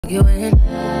arguing,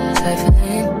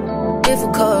 trifling,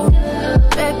 difficult,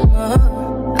 maybe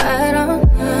more. I don't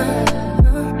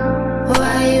know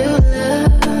why you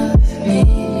love me.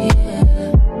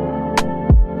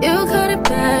 You got it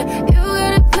bad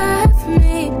for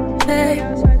me, babe.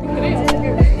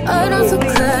 I don't feel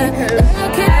glad that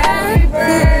I can't have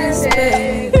this,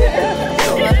 babe.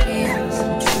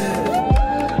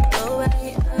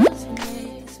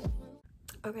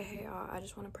 Okay, hey y'all, I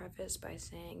just want to preface by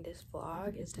saying this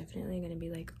vlog is definitely going to be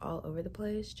like all over the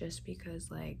place, just because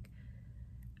like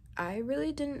I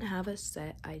really didn't have a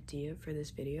set idea for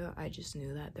this video. I just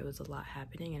knew that there was a lot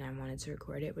happening and I wanted to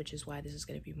record it, which is why this is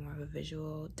going to be more of a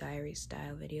visual diary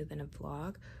style video than a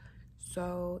vlog.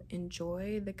 So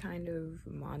enjoy the kind of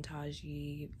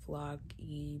montage-y,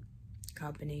 vlog-y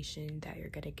combination that you're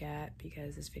gonna get,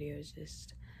 because this video is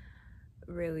just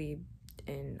really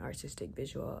an artistic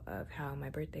visual of how my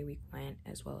birthday week went,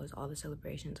 as well as all the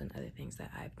celebrations and other things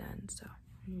that I've done. So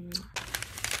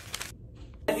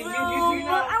I'm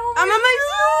on my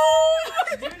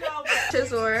Zoom.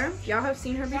 Shazor, y'all have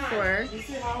seen her before.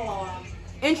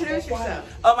 Introduce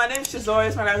yourself. Oh, my name's Shazor.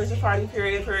 It's my graduation party.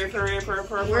 Period. Where are you going?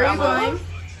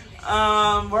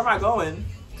 Where am I going?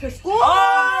 To school.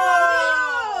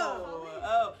 Oh,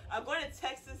 I'm going to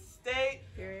Texas State.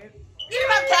 Period. Get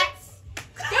my cats.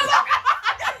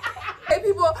 Hey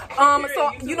people,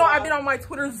 so you know I've been on my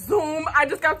Twitter Zoom. I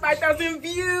just got 5,000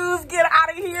 views. Get out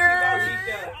of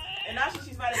here. And actually,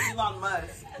 she's mad at Elon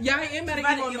Musk. Yeah, I am mad at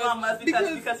Elon Musk because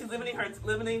he's limiting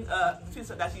tweets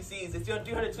that she sees. It's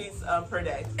 200 tweets per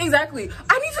day. Exactly.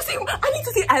 I need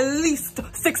to see at least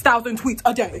 6,000 tweets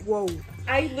a day. Whoa.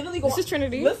 I literally go. This is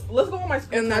Trinity. Let's go on my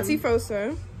screen. And that's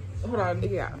Ifosa. Hold on.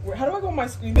 Yeah. How do I go on my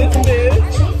screen? This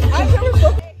bitch. I never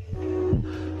saw.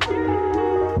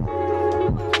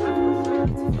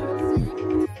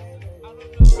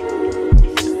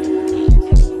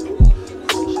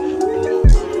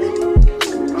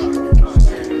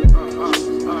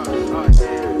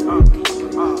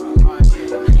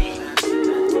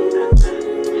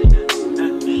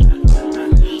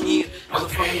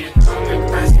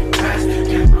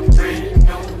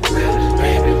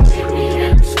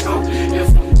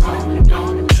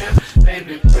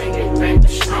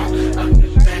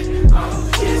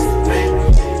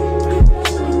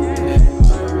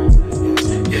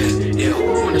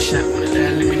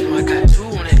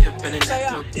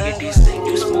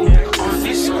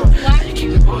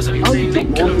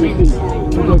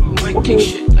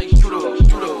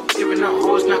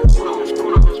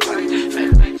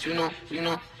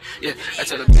 Yeah, I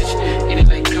tell a bitch, eat it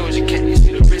like clothes, you can't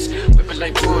see the wrist, whip it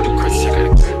like board, the crutch, I got a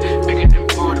grip, bigger than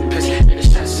board, the piss, and the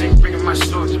shots ain't bringing my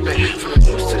swords back, from the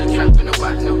news to the trap, and the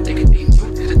white, no, they get deep,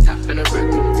 to the top, and the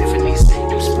rap, Tiffany, stay,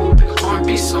 you smooth, like an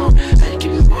R&B song, I ain't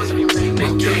keeping boys, we make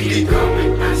me get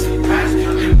going, by surprise,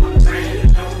 in my brain,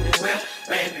 well,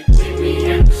 baby, keep me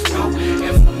in the scope,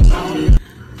 if I'm on.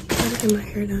 I gotta get my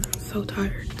hair done, I'm so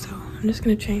tired, so I'm just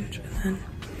gonna change, and then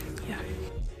yeah.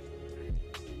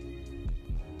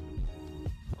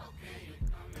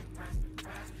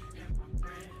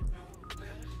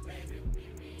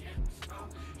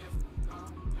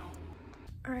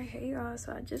 Alright, hey y'all,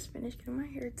 so I just finished getting my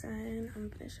hair done. I'm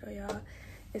gonna show y'all.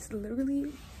 It's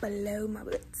literally below my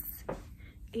butts.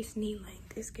 It's knee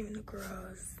length. It's giving the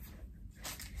girls.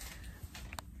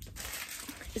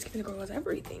 It's giving the girls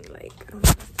everything. Like, I don't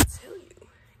know what to tell you.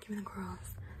 Giving the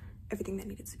girls everything that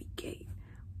needed to be gay.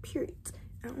 Period.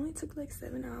 It only took like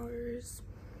 7 hours.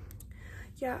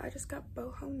 Yeah, I just got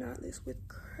boho knotless with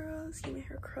curls. He made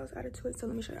her curls out of it, so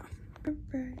let me show y'all.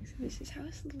 Alright, so this is how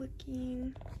it's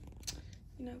looking.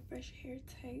 You know, fresh hair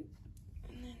type,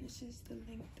 and then this is the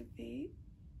length of it.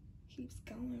 Keeps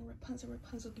going. Rapunzel,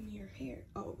 Rapunzel, give me your hair.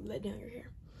 Oh, let down your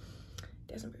hair.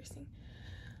 That's embarrassing.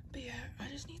 But yeah, I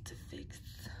just need to fix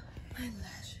my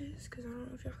lashes, because I don't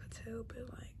know if y'all could tell, but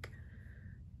like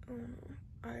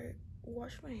I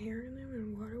washed my hair in them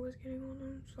and water was getting on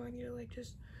them, so I need to like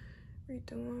just redo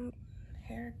them.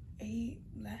 Hair A,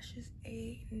 lashes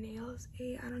A, nails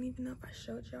A. I don't even know if I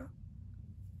showed y'all,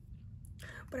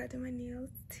 but I did my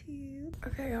nails too.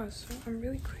 Okay, y'all, so I'm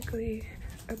really quickly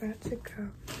about to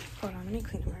go. Hold on, let me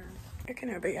clean my room.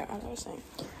 Okay, but yeah, as I was saying,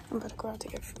 I'm about to go out to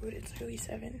get food. It's really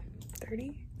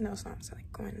 7:30. No, it's not. It's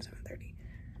like going to 7:30.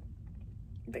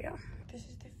 But yeah, this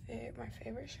is the fit. My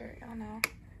favorite shirt, y'all know.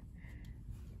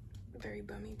 Very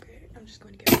bummy, but I'm just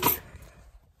going to get it.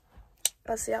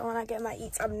 I'll see y'all when I get my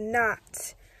eats. I'm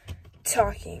not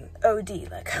talking OD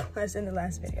like I was in the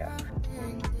last video.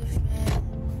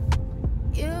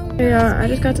 Yeah, I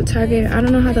just got to Target. I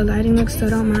don't know how the lighting looks, so I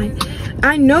don't mind.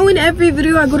 I know in every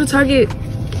video I go to Target,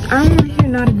 I'm here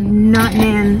not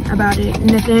nan about it.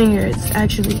 Nothing is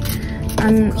actually.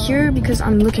 I'm here because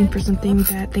I'm looking for something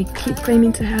that they keep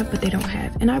claiming to have, but they don't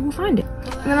have, and I will find it.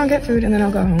 And then I'll get food, and then I'll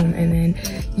go home, and then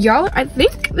y'all, I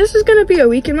think this is gonna be a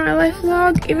week in my life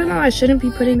vlog, even though I shouldn't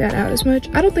be putting that out as much.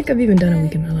 I don't think I've even done a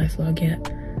week in my life vlog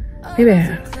yet. Maybe I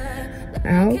have.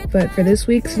 Out, but for this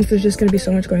week, since there's just gonna be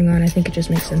so much going on, I think it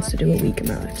just makes sense to do a week in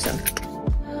my life. So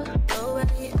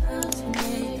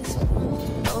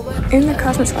in the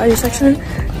cosmetology section,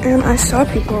 and I saw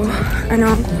people I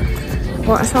know.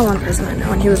 Well, I saw one person I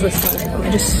know, and he was with some people, and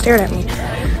they just stared at me.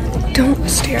 Don't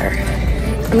stare.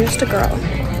 I'm just a girl.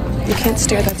 You can't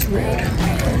stare, that's rude.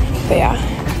 But yeah,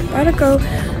 I gotta go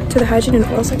to the hygiene and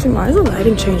oil section. Why is the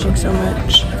lighting changing so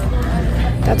much?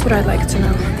 That's what I'd like to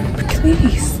know.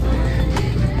 Please.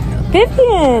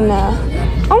 Vivian!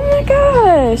 Oh my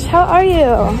gosh, how are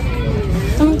you?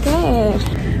 I'm good.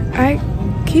 I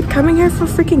keep coming here for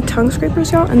freaking tongue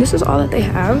scrapers, y'all, and this is all that they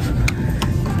have.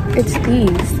 It's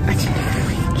these. I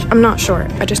can't reach. I'm not short.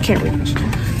 I just can't reach.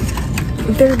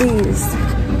 They're these.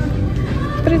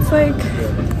 But it's like,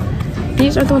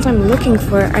 these are the ones I'm looking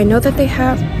for. I know that they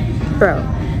have, bro,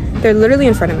 they're literally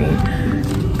in front of me.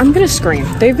 I'm gonna scream.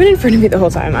 They've been in front of me the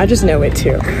whole time. I just know it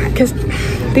too. Because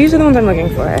these are the ones I'm looking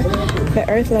for. The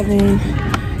Earth Loving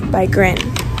by Grad.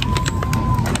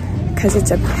 Because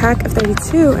it's a pack of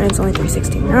 32 and it's only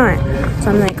 $3.69. So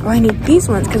I'm like, oh, I need these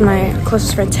ones because my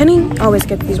closest friend Tenny always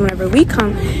gets these whenever we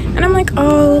come. And I'm like,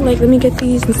 oh, like let me get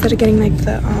these instead of getting like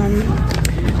the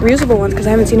reusable ones, because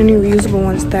I haven't seen any reusable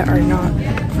ones that are not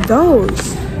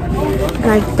those.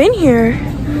 And I've been here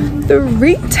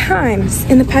 3 times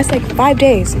in the past like 5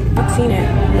 days. I've seen it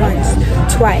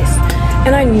once, twice.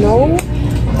 And I know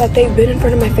that they've been in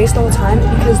front of my face the whole time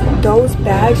because those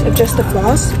bags of just the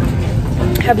floss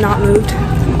have not moved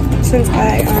since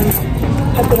I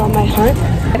have been on my hunt.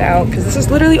 Get out, because this is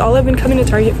literally all I've been coming to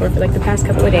Target for like the past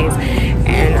couple of days,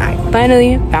 and I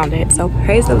finally found it, so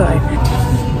praise the Lord.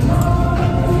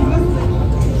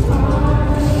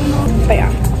 But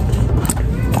yeah,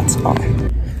 that's all.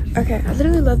 Okay, I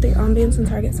literally love the ambience in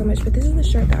Target so much, but this is the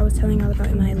shirt that I was telling y'all about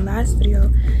in my last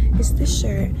video. It's this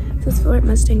shirt. It says Ford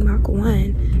Mustang Mach 1,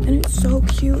 and it's so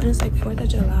cute, and it's like 4th of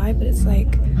July, but it's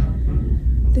like,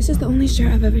 this is the only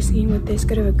shirt I've ever seen with this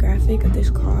good of a graphic of this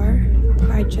car.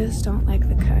 I just don't like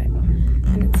the cut.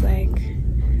 And it's like,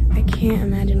 I can't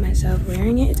imagine myself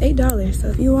wearing it. It's $8, so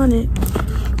if you want it,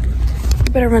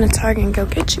 you better run to Target and go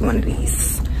get you one of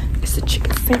these. It's a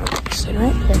chicken sandwich, sitting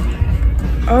right here.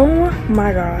 Oh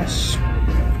my gosh.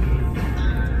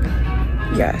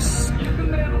 Yes.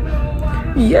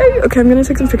 Yay! Okay, I'm gonna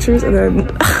take some pictures and then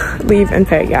leave and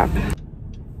pay, yeah.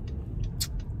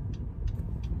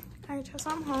 So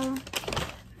I'm home.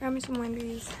 Got me some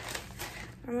Wendy's.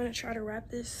 I'm gonna try to wrap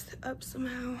this up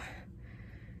somehow.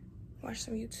 Watch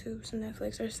some YouTube, some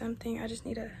Netflix or something. I just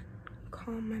need to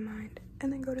calm my mind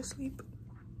and then go to sleep.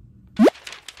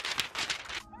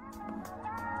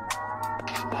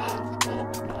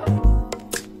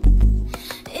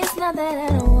 It's not that I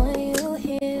don't want you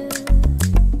here.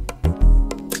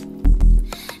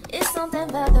 It's something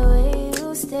about the way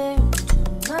you stare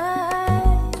into my eyes.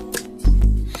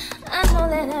 I know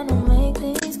that I don't make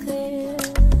things clear.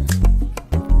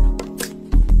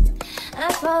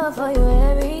 I fall for you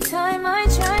every time I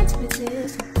try to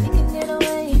resist. You can get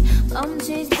away. I'm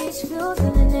chase beach views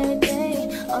feeling every day.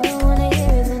 All I wanna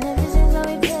hear is an episode that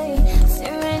we play.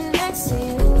 Sit right next to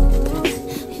you.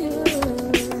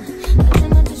 I try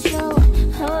not to show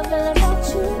how I feel about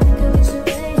you. Think of it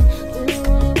today.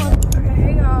 Okay,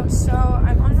 hey y'all. So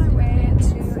I'm on my way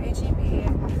to HEB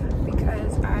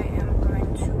because I am going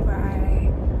to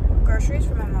buy groceries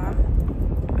for my mom.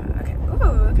 Okay.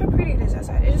 Ooh, look how pretty it is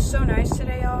outside. It is so nice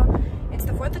today, y'all. It's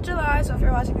the 4th of July, so if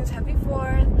you're watching this, happy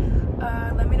 4th.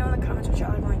 Let me know in the comments what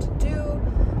y'all are going to do.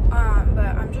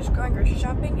 But I'm just going grocery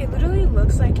shopping. It literally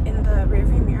looks like in the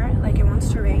rearview mirror, like it wants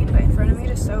to rain, but in front of me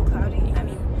it is so cloudy. I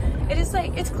mean, it is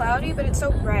like, it's cloudy, but it's so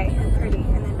bright and pretty.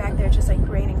 And then back there it's just like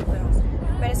raining clouds.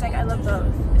 But it's like, I love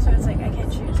both. So it's like, I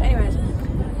can't choose. Anyways,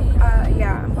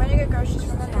 yeah, I'm going to get groceries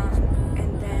for my mom.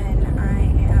 And then I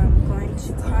am going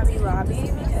to Hobby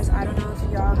Lobby because I don't know if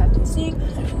y'all have been seeing,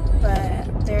 but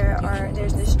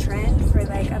there's this trend for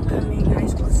like upcoming high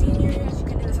school seniors. You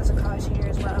can do this as a college senior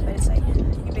as well, but it's like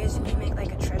you basically make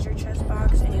like a treasure chest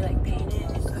box and you like paint it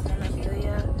and put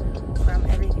memorabilia from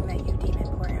everything that you deem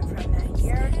important from that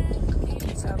year.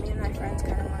 So me and my friends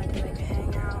kind of wanted to like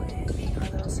hang out and make our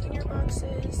little senior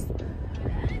boxes.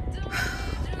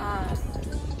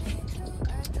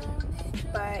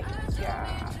 But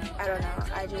yeah, I don't know.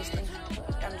 I just think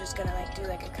I'm just gonna like do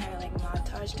like a kind of like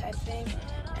montage type thing,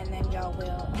 and then y'all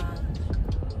will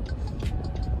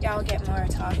y'all get more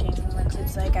talking once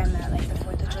it's like I'm at like the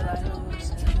 4th of July moves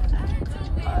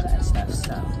and all that stuff.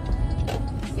 So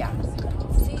yeah,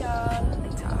 see y'all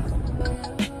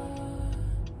later.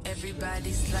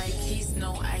 Everybody's like he's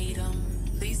no item.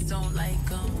 Please don't like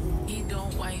him. He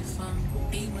don't wife him.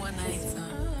 He one item.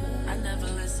 I never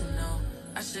listen, no.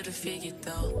 I should have figured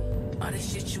though. All the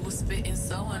shit you was spitting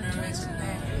so unoriginal.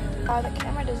 The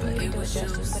camera doesn't even do it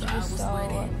justice, but it is so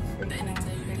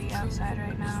freaking pretty outside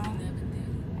right now.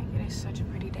 Like, it is such a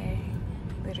pretty day.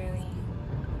 Literally.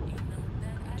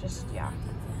 Just, yeah.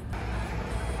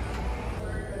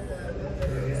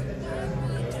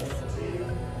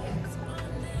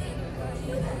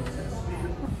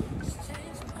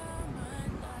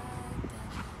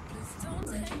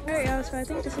 Alright y'all, so I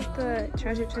think this is the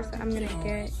treasure chest that I'm gonna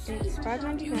get. It's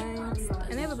 $5.99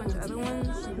 and they have a bunch of other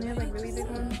ones and they have like really big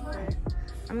ones, but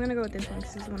I'm gonna go with this one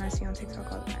because this is the one I see on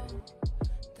TikTok all the time.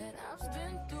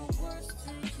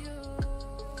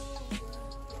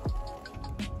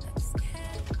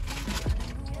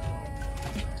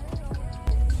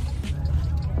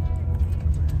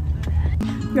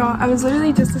 Y'all, I was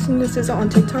literally just listening to SZA on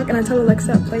TikTok and I told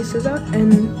Alexa to play SZA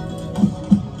and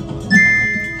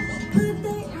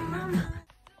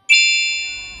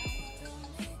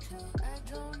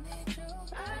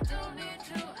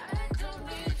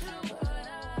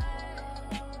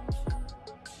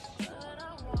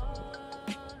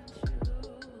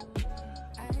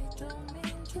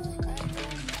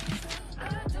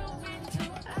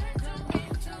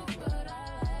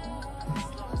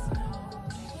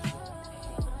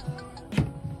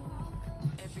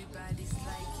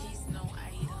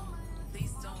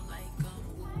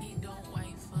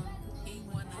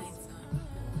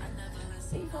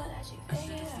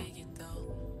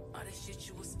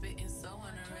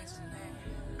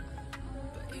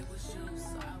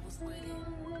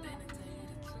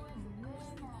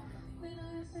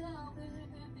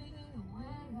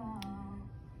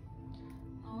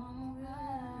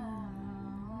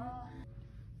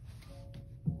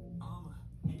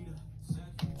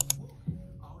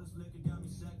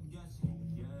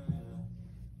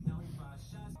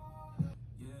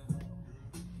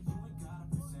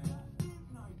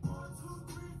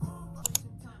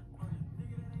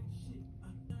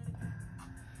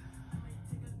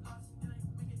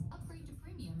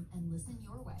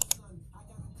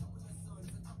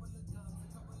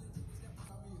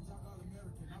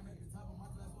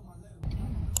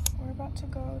to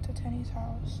go to Tenny's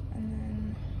house and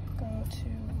then go to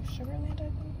Sugarland, I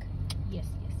think. Yes.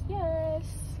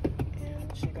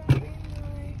 And she got me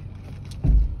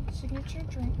my signature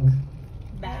drink.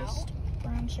 Iced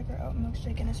brown sugar oat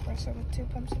milkshake and espresso with 2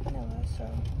 pumps of vanilla. So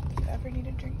if you ever need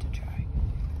a drink to try,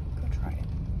 go try it.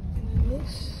 And then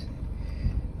this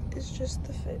is just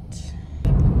the fit.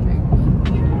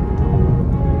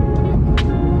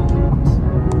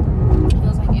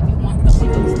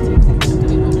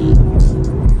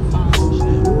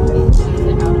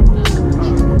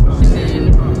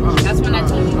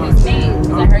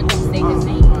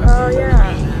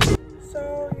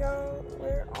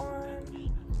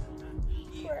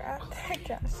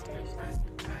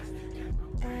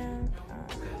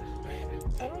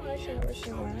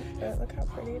 But look how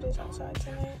pretty it is outside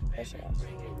tonight. There she goes.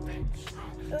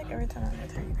 I feel like every time I'm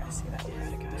with her, you guys see that we're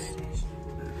at a gas station.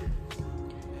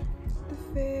 The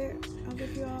fit, I'll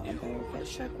give you all a better fit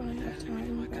check when I have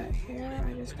time. But hair, I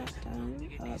just got done.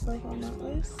 Both all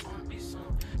knotless.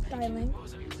 Styling.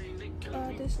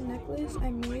 This necklace I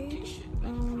made,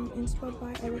 inspired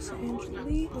by Alyssa and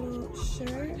Julie. Little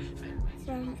shirt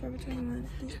from Forever 21.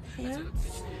 These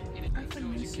pants are from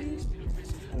Macy's.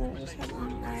 And then I just have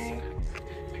on my,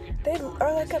 they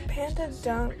are like a panda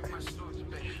dunk.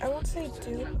 I won't say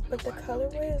dupe, but the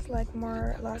colorway is like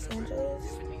more Los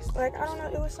Angeles. Like, I don't know,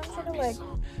 it was some sort of like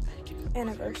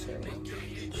anniversary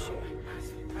shit.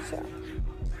 So,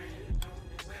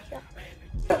 yeah.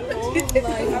 The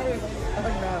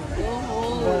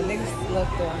niggas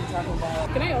left there, I'm talking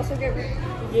about. Can I also get rid?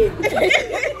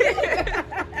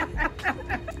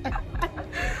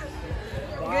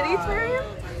 Goodies for you?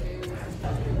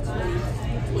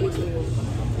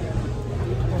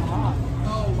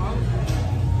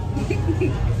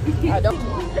 I don't.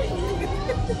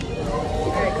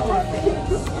 Alright, come on.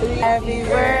 Happy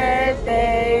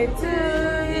birthday to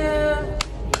you.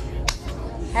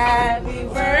 Happy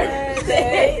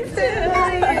birthday to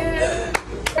you.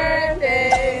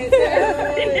 Birthday to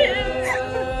you.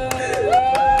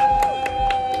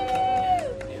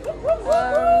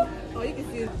 Oh, you can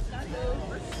see it.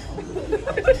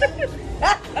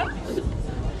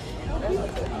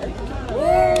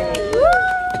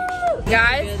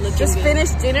 Guys, just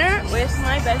finished dinner with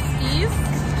my besties.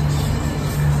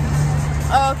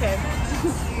 Oh, okay.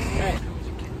 Right.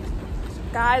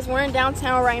 Guys, we're in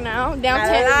downtown right now.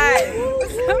 Downtown.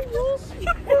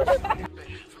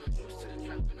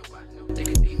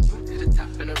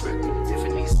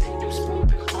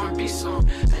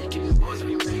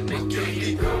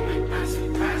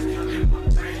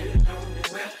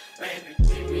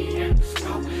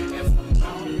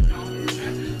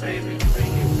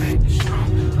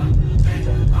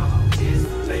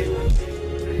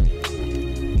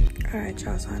 Alright,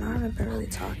 y'all, so I know I haven't been really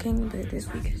talking, but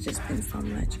this week has just been so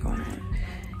much going on.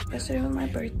 Yesterday was my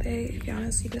birthday. If y'all want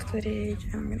to see the footage,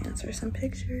 I'm gonna answer some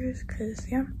pictures, cause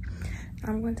yeah,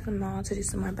 I'm going to the mall to do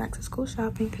some more back to school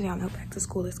shopping, cause y'all know back to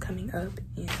school is coming up.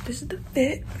 And this is the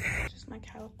fit. Just my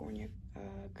California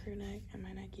crew neck and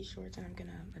my Nike shorts, and I'm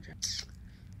gonna address.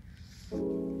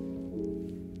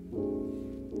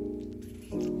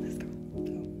 Let's go.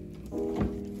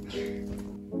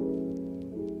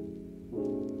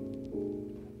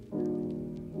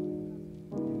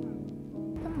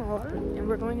 And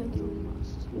we're going into the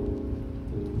mosque. I'm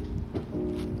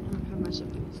gonna my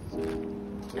shopping.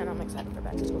 And I'm excited for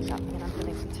back to school shopping, and I'm gonna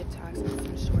make some TikToks and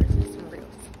some shorts and some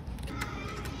reels.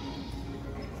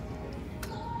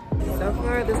 So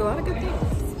far, there's a lot of good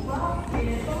things.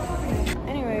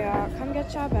 Anyway, y'all, come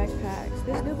get y'all backpacks.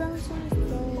 This New Balance one is so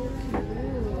cute.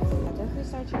 I'll definitely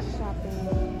start your shopping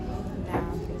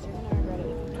now because you're gonna regret it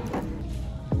if you don't.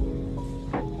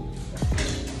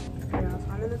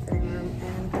 I'm in the fitting room,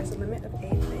 and there's a limit of 8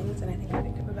 things, and I think I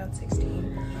picked up about 16.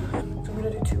 So I'm gonna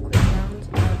do 2 quick rounds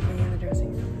of me in the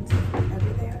dressing room and see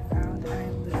everything I found. I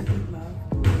literally love.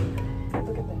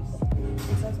 Look at this.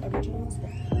 It says originals.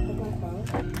 Look like both.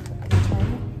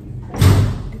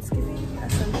 It's giving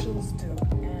essentials too,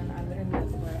 and I literally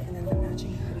love it. And then the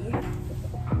matching hoodie.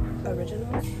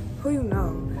 Originals. Who you know?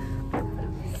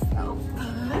 So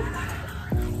good.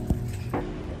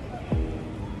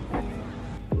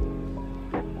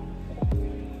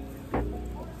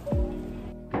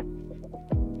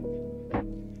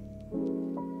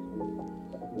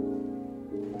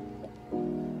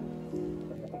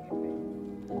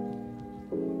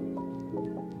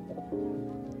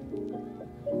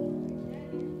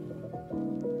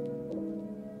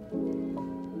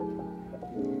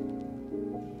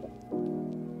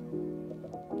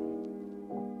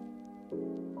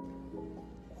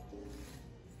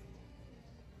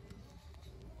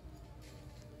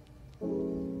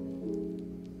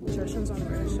 Instructions on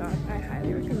where to shop. I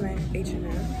highly recommend H&M.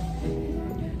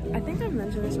 I think I've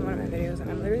mentioned this in one of my videos, and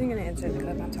I'm literally gonna insert the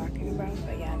clip I'm talking about.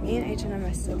 But yeah, me and H&M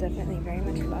are still definitely very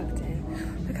much locked in.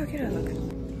 Look how cute I look. I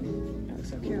look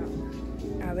so cute.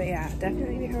 But yeah,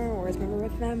 definitely become a rewards member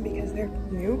with them because their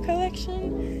new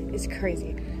collection is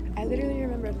crazy. I literally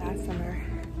remember last summer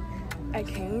I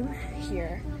came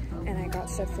here and I got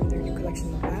stuff from their new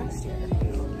collection last year.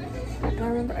 And I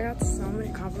remember I got so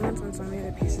many compliments on so many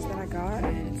of the pieces that I got,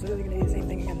 and it's literally gonna be the same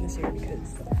thing again this year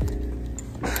because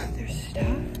their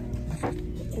stuff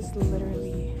is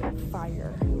literally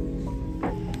fire.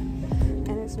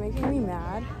 And it's making me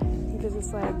mad because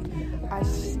it's like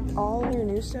all their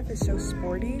new stuff is so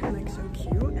sporty and like so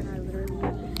cute, and I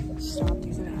literally stopped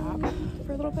using the app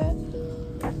for a little bit.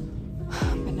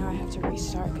 But now I have to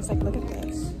restart because like look at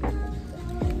this.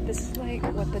 This is like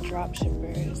what the drop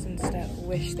shippers and stuff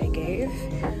wish they gave,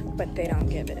 but they don't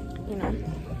give it, you know?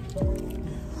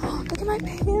 Look at my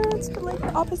pants, but like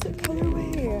the opposite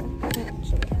colorway. I can't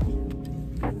show it.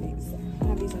 Thanks. I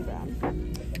have these in brown.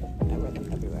 I wear them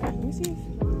everywhere. Let me see if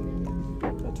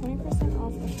the 20%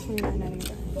 off of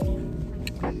 $29.99.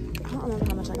 I don't remember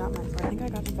how much I got mine for. I think I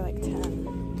got them for like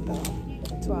 10, though.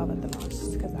 12 at the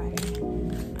most, because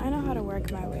I know how to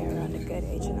work my way around a good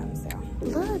H&M sale.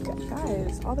 Look,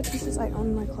 guys, all the pieces I own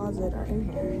in my closet are in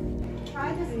here.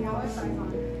 Try this yellow size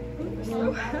on.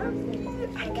 So happy.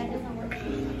 I can't work.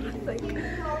 Like,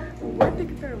 one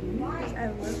thing for me is I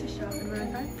love to shop, and when I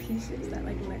find pieces that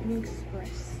like let me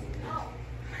express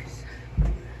myself.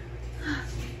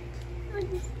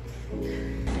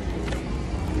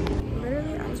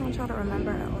 Literally, I just want y'all to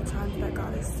remember at all times that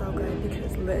God is so good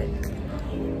because look.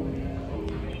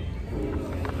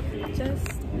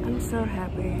 I'm so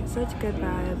happy. Such good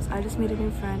vibes. I just made a new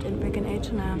friend in freaking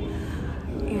H&M,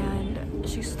 and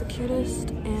she's the cutest,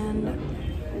 and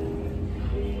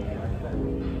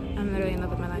I'm literally in love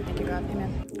with my life. Thank you, God.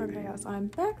 Amen. Okay, y'all, so I'm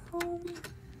back home.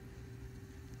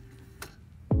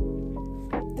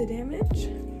 The damage.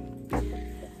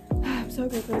 I'm so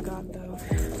grateful to God, though.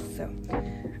 So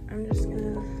I'm just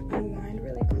gonna unwind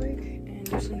really quick and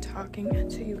do some talking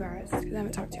to you guys because I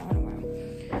haven't talked to y'all in a while.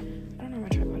 I don't know where my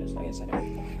tripod is. I guess I do.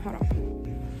 Hold on.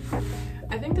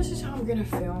 I think this is how I'm gonna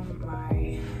film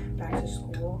my back to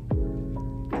school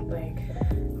like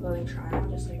clothing try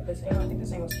on, just like this angle. I think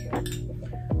this angle's cute.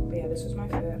 But yeah, this was my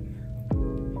fit.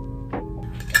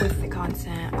 With the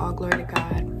content, all glory to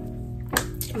God.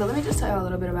 But let me just tell you a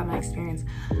little bit about my experience.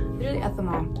 Literally at the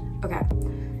mall. Okay,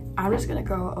 I'm just gonna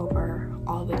go over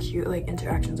all the cute like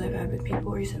interactions I've had with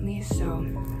people recently. So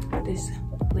this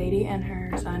lady and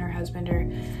her son or husband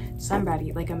or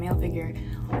somebody, like a male figure,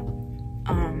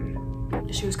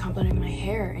 she was complimenting my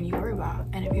hair in Yoruba.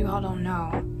 And if you all don't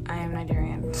know, I am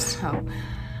Nigerian, so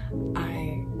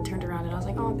I turned around and I was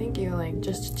like, oh, thank you, like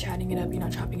just chatting it up, you know,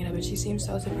 chopping it up. And she seemed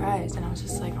so surprised, and I was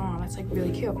just like, oh, that's like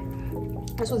really cute.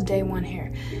 This was day one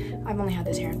hair. I've only had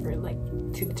this hair for like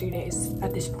 2 to 3 days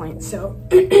at this point. So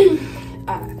then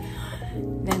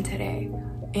today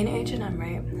in H&M,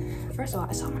 right, first of all,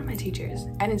 I saw one of my teachers.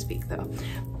 I didn't speak though,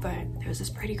 but there was this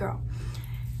pretty girl,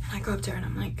 and I go up to her and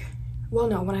I'm like, well,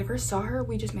 no, when I first saw her,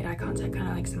 we just made eye contact, kind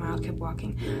of like smiled, kept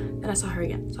walking. Then I saw her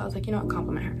again, so I was like, you know what,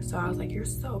 compliment her. So I was like, you're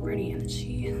so pretty. And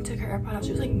she took her AirPod off.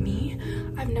 She was like, me?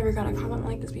 I've never gotten a compliment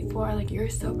like this before. Like, you're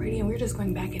so pretty. And we were just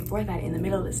going back and forth in the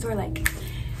middle of the store, like,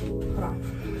 hold on,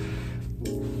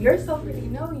 you're so pretty.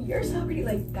 No, you're so pretty.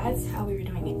 Like, that's how we were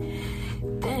doing it.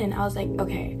 Then I was like,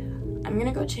 okay, I'm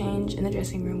gonna go change in the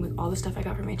dressing room with all the stuff I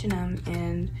got from H&M,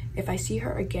 and if I see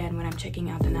her again when I'm checking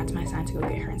out, then that's my sign to go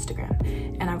get her Instagram.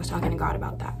 And I was talking to God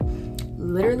about that.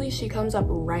 Literally, she comes up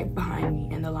right behind me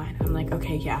in the line. I'm like,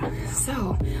 okay, yeah.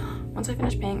 So once I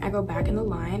finish paying, I go back in the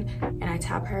line and I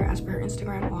tap her, ask for her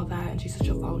Instagram, all that, and she said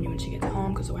she'll follow me when she gets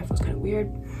home because the Wi-Fi was kind of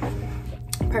weird.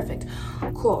 Perfect,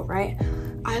 cool, right?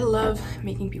 I love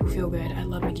making people feel good. I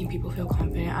love making people feel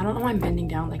confident. I don't know why I'm bending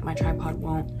down, like my tripod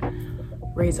won't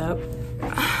raise up.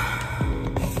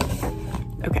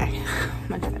 Okay,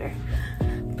 much better.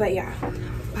 But yeah,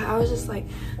 but I was just like,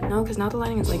 no, because now the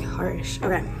lighting is like harsh.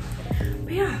 Okay,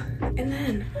 but yeah, and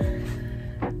then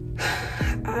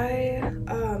I'm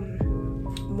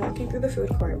walking through the food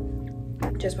court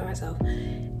just by myself,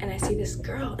 and I see this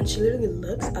girl, and she literally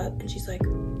looks up and she's like,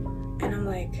 and I'm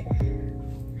like,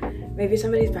 maybe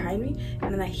somebody's behind me.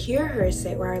 And then I hear her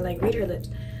say, or I like read her lips,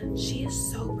 she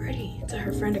is so pretty, to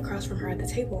her friend across from her at the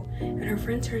table. And her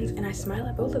friend turns and I smile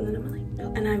at both of them. And I'm like,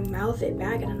 no. And I mouth it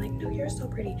back and I'm like, no, you're so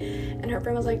pretty. And her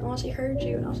friend was like, oh, she heard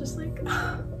you. And I was just like,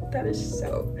 oh, that is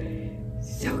so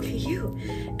cute.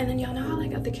 And then y'all know how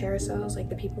like at the carousels, like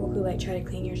the people who like try to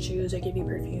clean your shoes or give you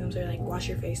perfumes or like wash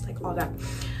your face, like all that.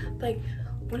 Like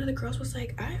one of the girls was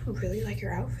like, I really like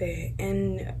your outfit.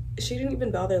 And she didn't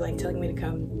even bother like telling me to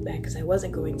come back because I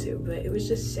wasn't going to, but it was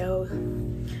just so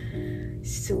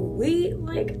sweet,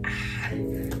 like,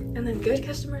 and then good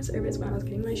customer service when I was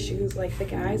getting my shoes. Like the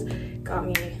guys got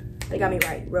me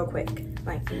right real quick.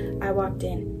 Like I walked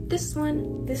in, this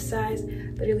one, this size,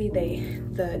 literally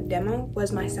the demo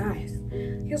was my size.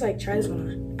 He was like, try this one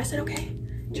on. I said, okay,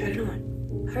 tried it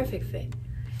on, perfect fit.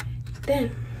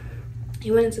 Then he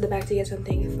went into the back to get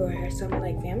something for some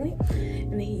like family,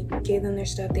 and then he gave them their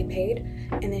stuff, they paid,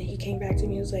 and then he came back to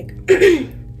me, he was like,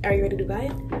 are you ready to buy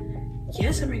it?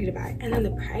 Yes, I'm ready to buy it. And then the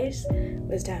price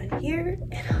was down here,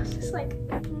 and I was just like,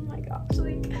 oh my gosh,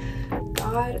 like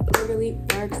God literally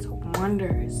works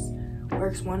wonders.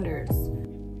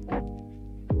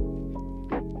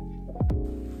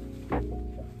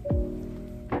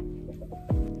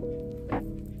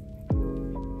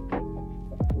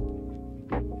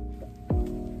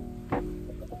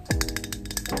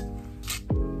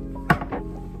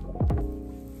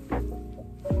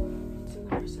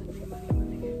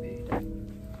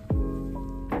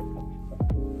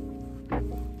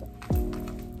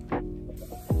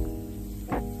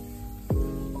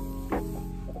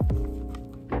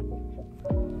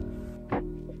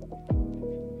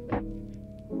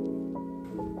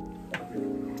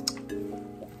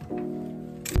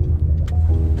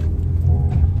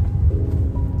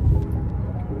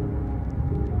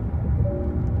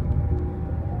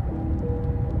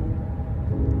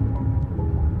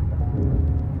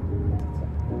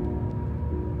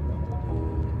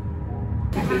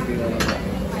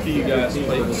 Can you guys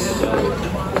play with Saturday?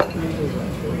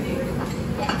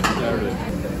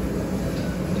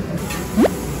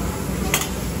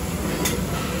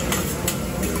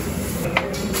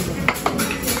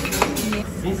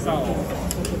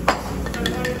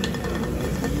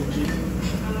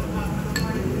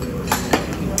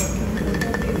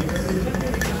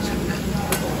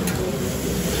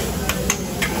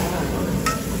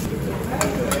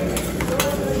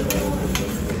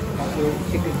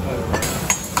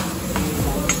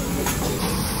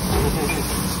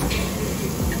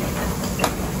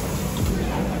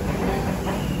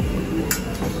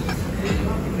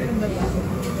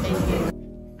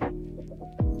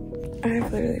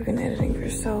 literally been editing for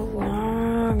so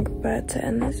long. But to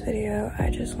end this video, I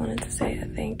just wanted to say a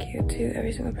thank you to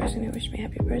every single person who wished me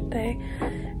happy birthday,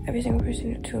 every single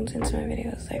person who tunes into my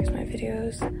videos, likes my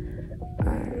videos.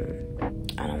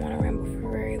 I don't want to ramble for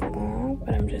very long,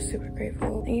 but I'm just super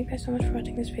grateful. Thank you guys so much for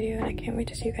watching this video, and I can't wait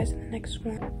to see you guys in the next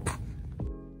one.